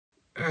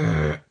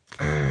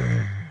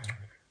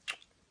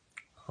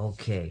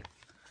Okay,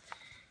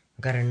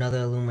 I got another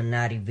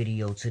Illuminati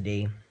video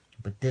today,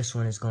 but this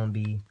one is gonna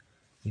be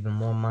even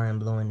more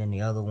mind-blowing than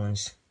the other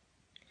ones.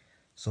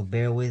 So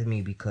bear with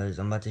me because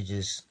I'm about to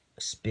just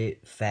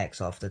spit facts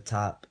off the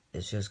top.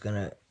 It's just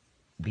gonna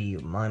be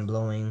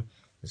mind-blowing.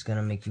 It's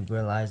gonna make you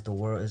realize the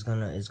world is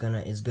gonna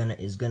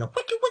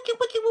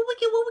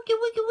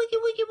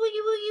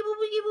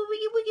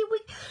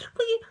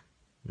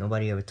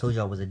Nobody ever told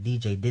you I was a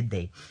DJ, did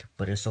they?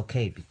 But it's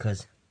okay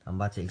because I'm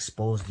about to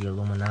expose the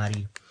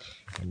Illuminati,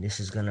 and this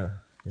is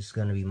gonna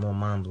be more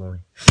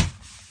mind-blowing.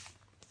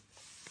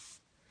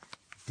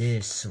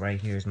 This right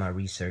here is my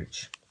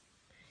research.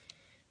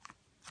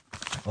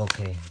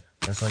 Okay,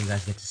 that's all you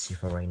guys get to see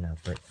for right now.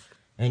 But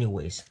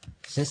anyways,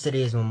 since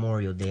today is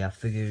Memorial Day, I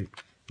figured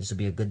this would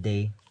be a good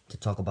day to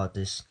talk about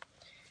this,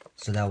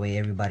 so that way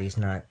everybody's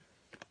not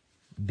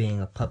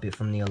being a puppet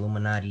from the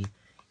Illuminati,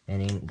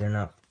 and they're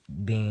not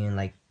being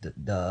like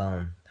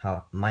the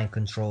how mind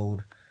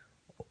controlled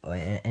or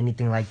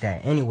anything like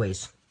that.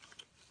 Anyways,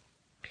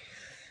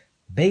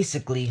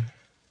 basically,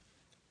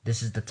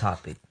 this is the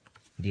topic: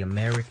 the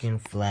American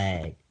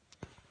flag.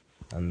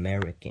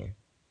 American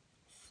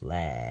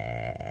flag.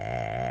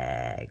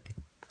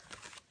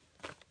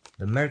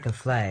 The American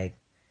flag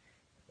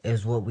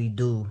is what we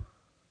do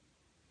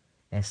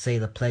and say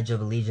the Pledge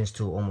of Allegiance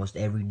to almost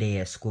every day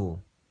at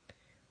school.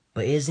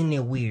 But isn't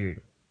it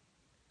weird?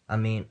 I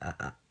mean,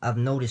 I've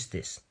noticed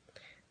this.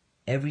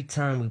 Every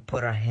time we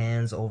put our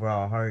hands over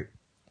our heart,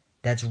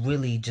 that's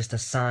really just a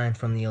sign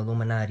from the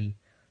Illuminati.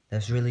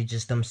 That's really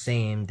just them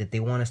saying that they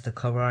want us to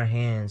cover our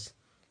hands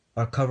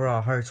or cover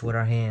our hearts with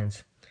our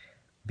hands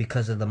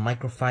because of the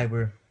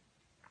microfiber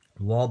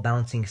wall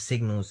bouncing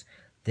signals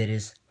that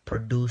is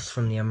produced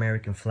from the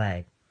American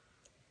flag.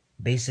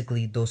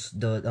 Basically,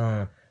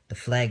 the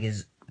flag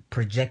is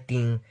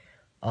projecting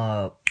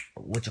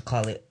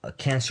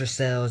cancer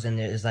cells, and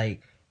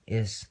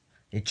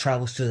it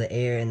travels through the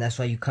air, and that's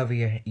why you cover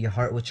your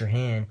heart with your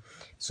hand,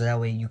 so that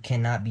way you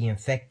cannot be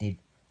infected.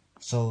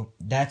 So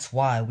that's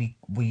why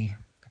we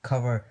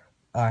cover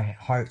our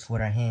hearts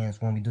with our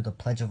hands when we do the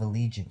Pledge of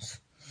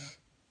Allegiance.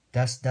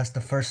 That's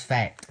the first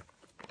fact.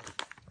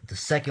 The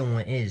second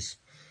one is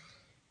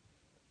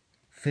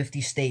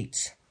 50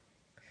 states,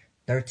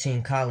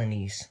 13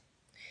 colonies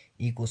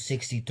equals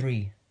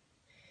 63.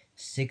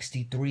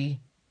 63,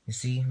 you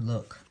see,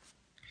 look.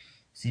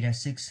 See that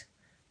 6?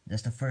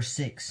 That's the first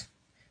 6.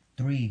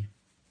 3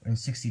 and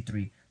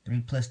 63. 3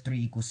 plus 3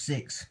 equals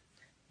 6.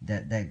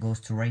 That goes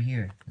to right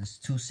here. There's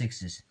 2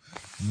 6s.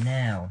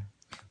 Now,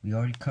 we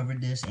already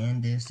covered this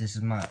and this. This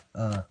is my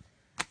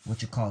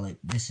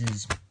this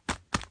is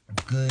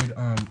good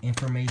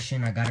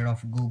information. I got it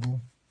off of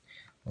Google.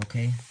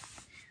 Okay.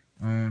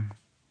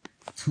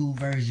 2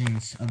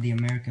 versions of the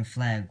American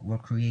flag were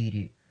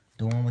created.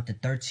 The one with the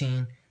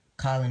 13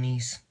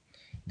 colonies,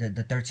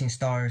 the 13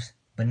 stars,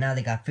 but now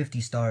they got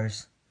 50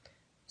 stars.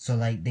 So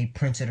like they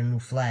printed a new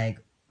flag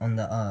on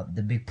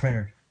the big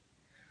printer.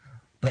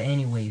 But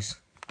anyways,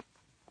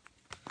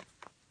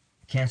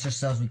 cancer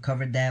cells, we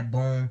covered that.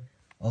 Boom.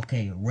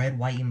 Okay, red,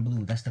 white, and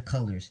blue, that's the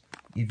colors.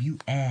 If you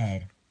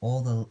add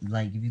all the,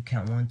 like, if you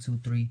count 1, 2,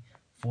 3,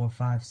 4,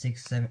 5,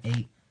 6, 7,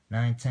 8,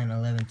 9, 10,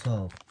 11,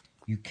 12.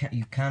 You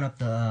count up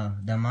the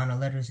amount of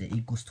letters, it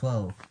equals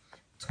 12.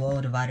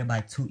 12 divided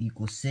by 2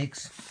 equals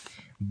 6.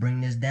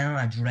 Bring this down.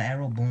 I drew the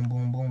arrow. Boom,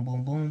 boom, boom,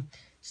 boom, boom.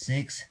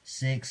 6,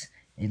 6.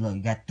 Hey, look,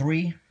 you got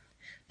 3.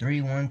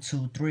 3, 1,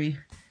 2, 3.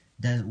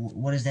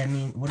 What does that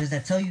mean? What does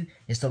that tell you?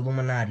 It's the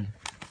Illuminati.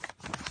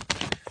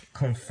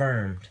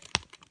 Confirmed.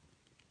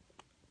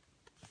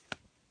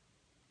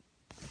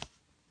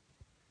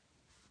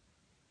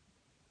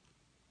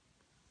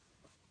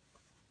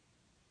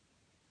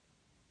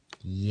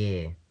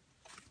 Yeah.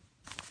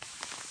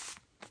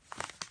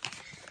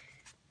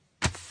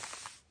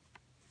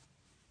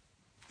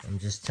 I'm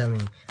just telling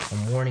you,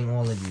 I'm warning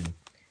all of you.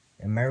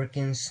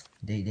 Americans,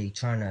 they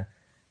trying to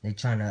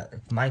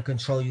mind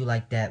control you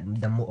like that.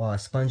 The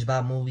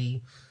SpongeBob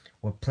movie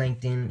where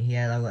Plankton, he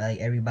had like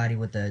everybody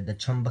with the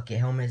chum bucket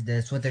helmets.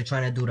 That's what they're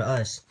trying to do to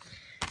us.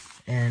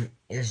 And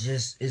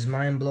it's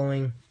mind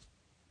blowing.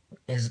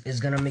 It's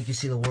gonna make you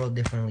see the world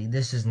differently.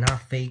 This is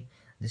not fake.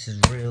 This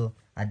is real.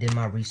 I did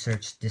my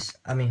research.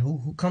 I mean,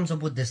 who comes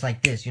up with this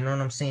like this? You know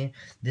what I'm saying?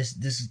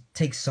 This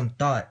takes some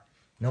thought.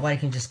 Nobody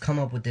can just come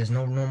up with this.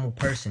 No normal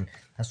person.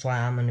 That's why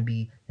I'm gonna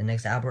be the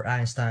next Albert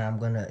Einstein. I'm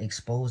gonna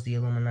expose the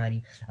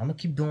Illuminati. I'm gonna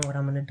keep doing what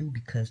I'm gonna do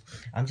because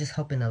I'm just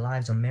helping the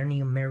lives of many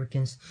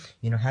Americans.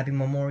 You know, happy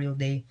Memorial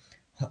Day.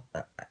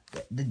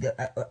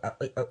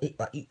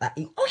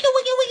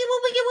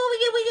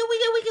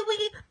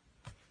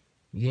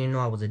 You didn't know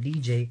I was a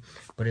DJ,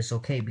 but it's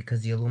okay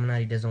because the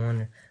Illuminati doesn't want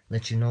to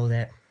let you know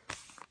that.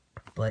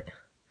 But,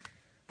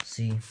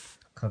 see,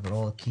 covered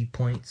all the key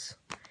points.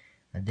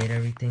 I did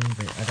everything,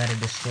 but I gotta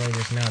destroy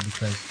this now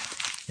because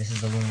this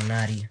is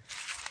Illuminati.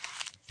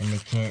 And they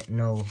can't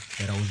know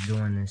that I was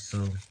doing this,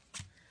 so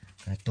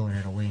I throw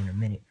that away in a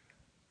minute.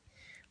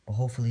 But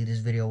hopefully this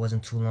video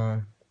wasn't too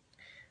long.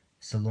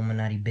 It's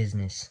Illuminati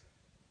business.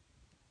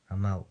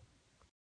 I'm out.